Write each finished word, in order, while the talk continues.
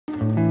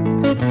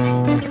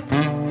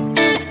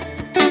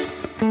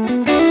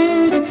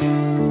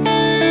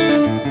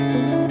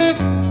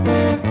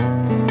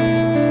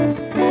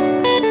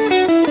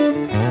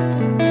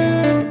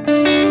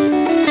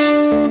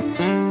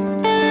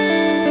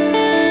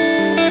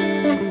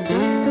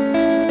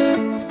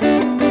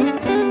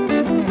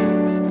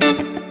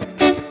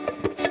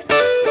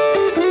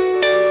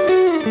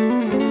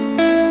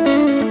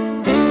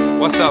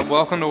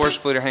welcome to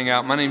Worship Leader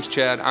Hangout. My name's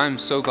Chad. I'm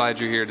so glad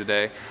you're here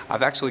today.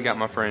 I've actually got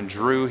my friend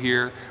Drew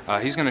here.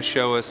 He's going to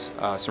show us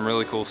some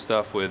really cool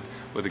stuff with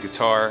the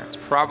guitar. It's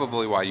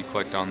probably why you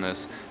clicked on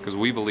this, because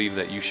we believe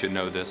that you should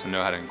know this and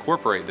know how to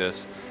incorporate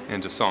this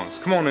into songs.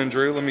 Come on in,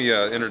 Drew. Let me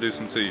introduce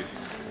him to you.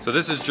 So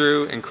this is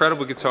Drew,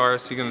 incredible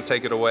guitarist. He's going to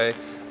take it away,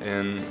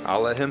 and I'll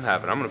let him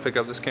have it. I'm going to pick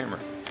up this camera.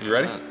 You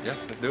ready? Yeah,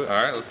 Let's do it.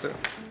 All right, let's do it.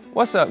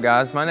 What's up,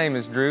 guys? My name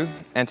is Drew,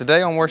 and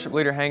today on Worship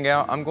Leader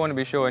Hangout, I'm going to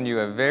be showing you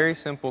a very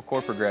simple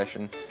chord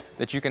progression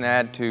that you can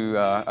add to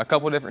a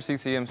couple different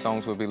CCM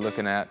songs we'll be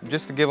looking at,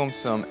 just to give them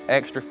some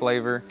extra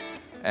flavor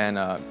and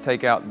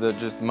take out the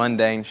just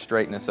mundane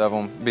straightness of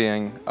them,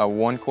 being a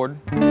 1 chord,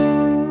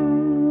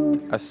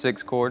 a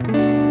 6 chord,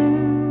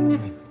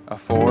 a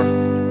 4,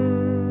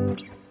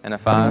 and a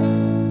 5.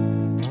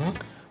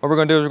 What we're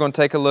going to do is we're going to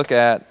take a look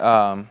at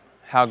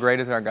How Great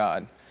Is Our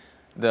God.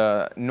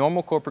 The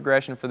normal chord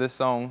progression for this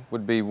song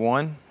would be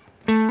 1,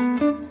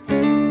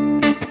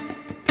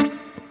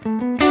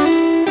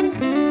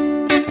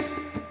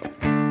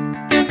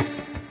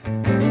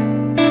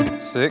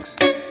 6,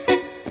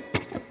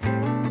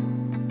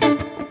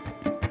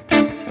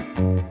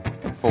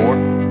 4,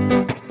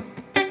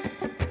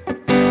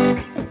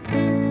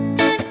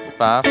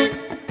 5,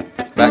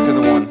 back to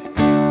the 1.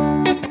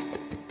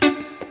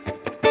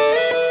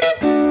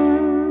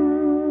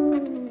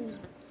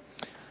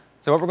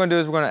 So what we're going to do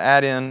is we're going to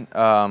add in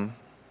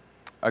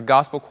a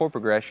gospel chord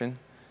progression,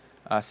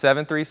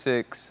 7, 3,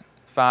 6,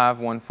 5,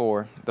 1,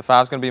 4. The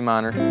 5 is going to be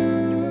minor,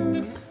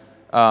 and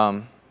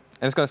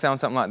it's going to sound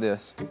something like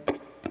this.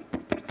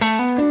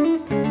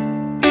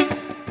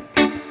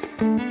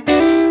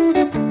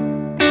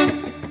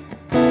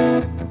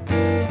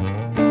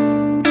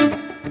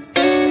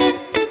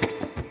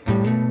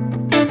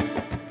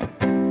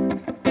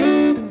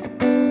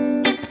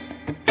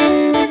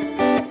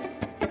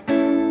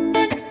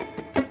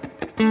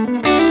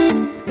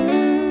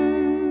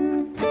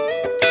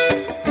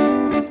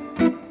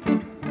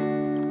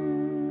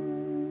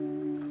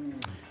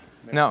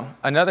 Now,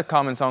 another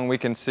common song we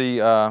can see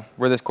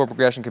where this chord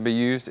progression can be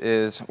used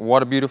is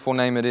What a Beautiful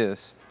Name It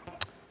Is.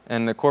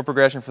 And the chord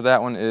progression for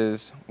that one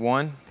is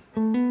 1,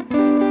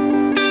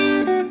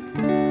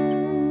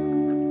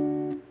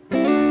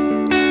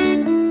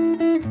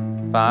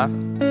 5,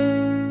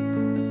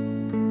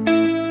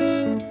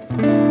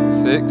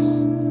 6,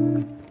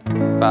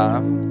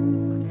 5,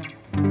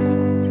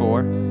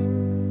 4,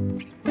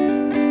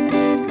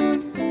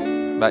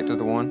 back to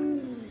the 1.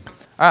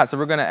 All right, so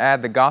we're going to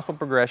add the gospel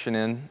progression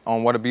in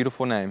on What a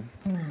Beautiful Name.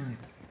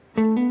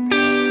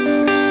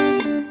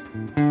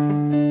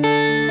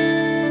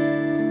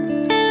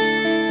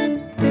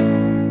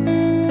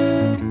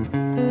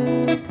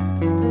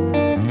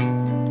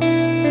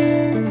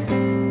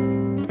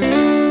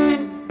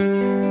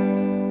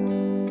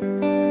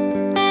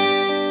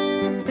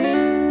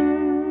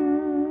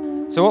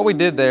 So what we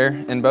did there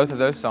in both of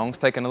those songs,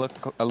 taking a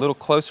little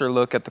closer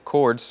look at the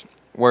chords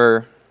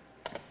where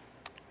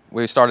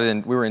we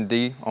were in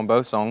D on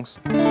both songs.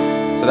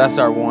 So that's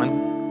our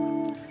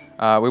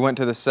 1. We went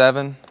to the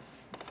 7.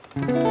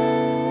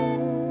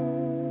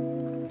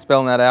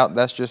 Spelling that out,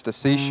 that's just a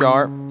C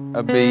sharp,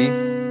 a B,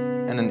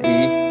 and an E.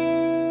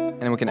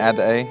 And then we can add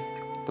the A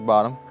at the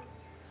bottom.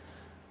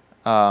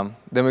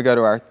 Then we go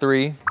to our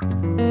 3.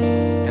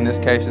 In this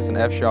case, it's an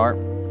F sharp.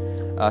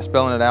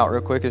 Spelling it out real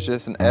quick, it's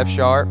just an F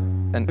sharp,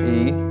 an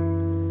E,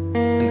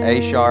 an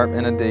A sharp,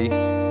 and a D.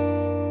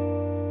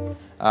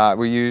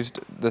 We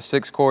used the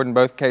 6 chord in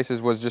both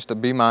cases was just a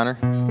B minor.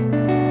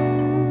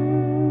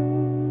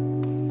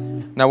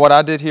 Now what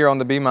I did here on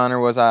the B minor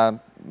was I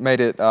made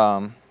it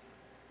a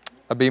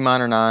B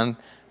minor 9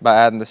 by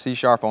adding the C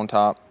sharp on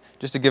top,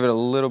 just to give it a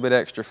little bit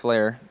extra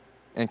flair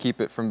and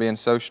keep it from being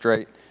so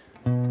straight.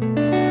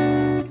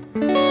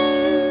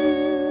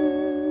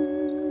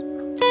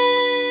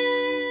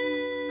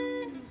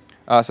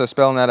 So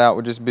spelling that out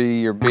would just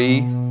be your B,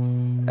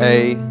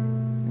 A,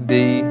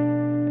 D,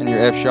 and your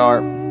F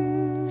sharp.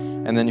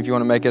 And then if you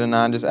want to make it a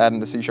 9, just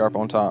adding the C sharp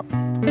on top.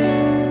 And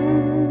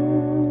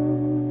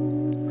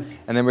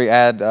then we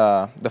add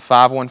the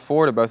 5, 1,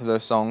 4 to both of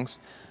those songs.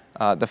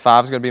 The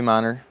 5 is going to be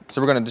minor. So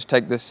we're going to just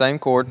take this same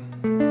chord,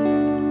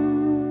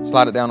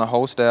 slide it down a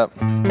whole step,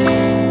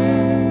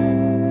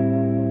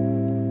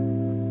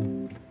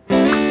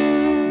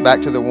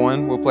 back to the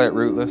 1, we'll play it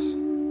rootless,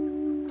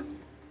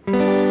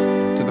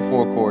 to the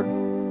 4 chord,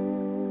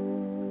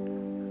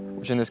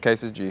 which in this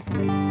case is G.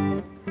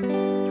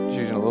 Just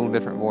using a little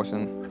different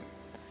voicing.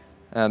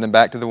 And then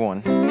back to the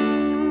 1.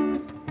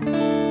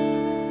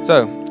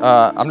 So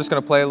I'm just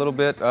going to play a little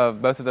bit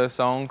of both of those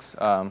songs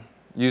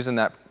using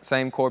that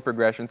same chord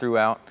progression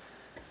throughout.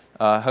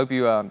 Hope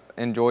you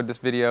enjoyed this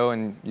video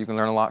and you can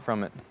learn a lot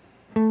from it.